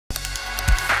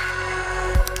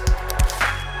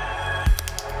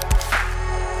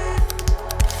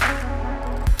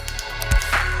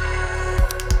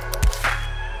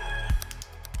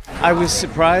I was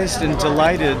surprised and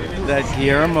delighted that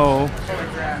Guillermo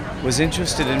was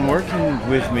interested in working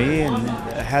with me and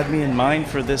had me in mind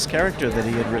for this character that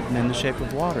he had written in The Shape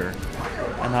of Water.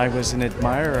 And I was an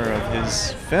admirer of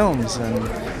his films and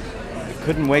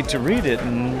couldn't wait to read it,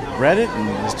 and read it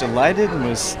and was delighted and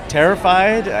was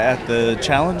terrified at the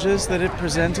challenges that it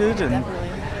presented, and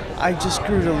I just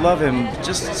grew to love him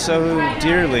just so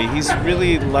dearly. He's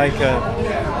really like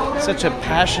such a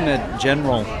passionate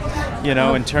general, you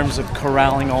know, in terms of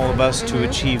corralling all of us to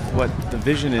achieve what the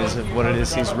vision is of what it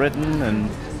is he's written, and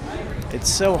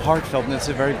it's so heartfelt, and it's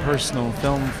a very personal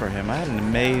film for him. I had an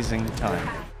amazing time.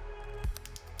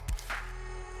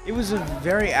 It was a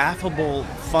very affable,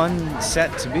 fun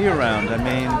set to be around. I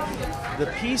mean, the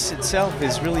piece itself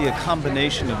is really a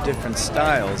combination of different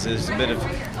styles. There's a bit of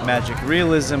magic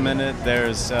realism in it. There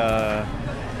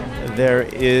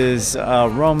is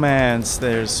romance.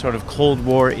 There's sort of Cold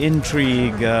War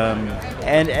intrigue,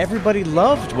 and everybody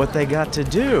loved what they got to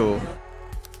do.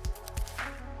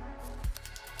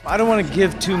 I don't want to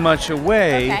give too much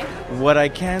away. Okay. What I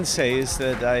can say is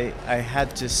that I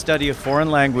had to study a foreign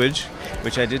language,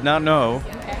 which I did not know,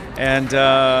 Okay. and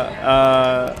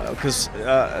because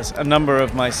a number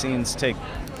of my scenes take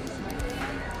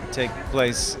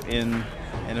place in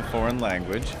a foreign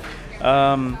language,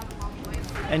 and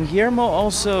Guillermo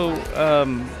also,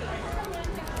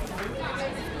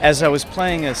 as I was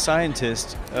playing a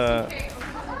scientist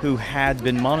who had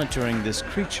been monitoring this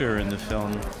creature in the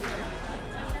film,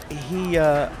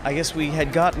 I guess we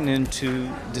had gotten into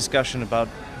discussion about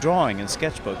drawing and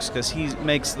sketchbooks, because he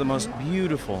makes the most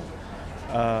beautiful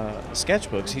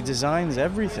sketchbooks. He designs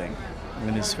everything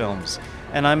in his films,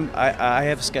 and I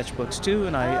have sketchbooks too,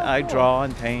 and I draw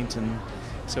and paint, and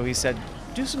so he said,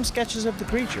 do some sketches of the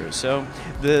creature. So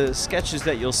the sketches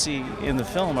that you'll see in the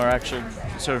film are actually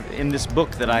sort of in this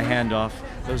book that I hand off.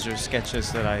 Those are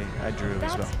sketches that I drew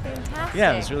as well. Fantastic.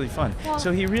 Yeah, it was really fun.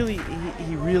 So he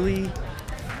really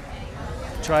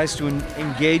tries to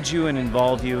engage you and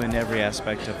involve you in every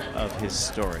aspect of his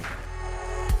story.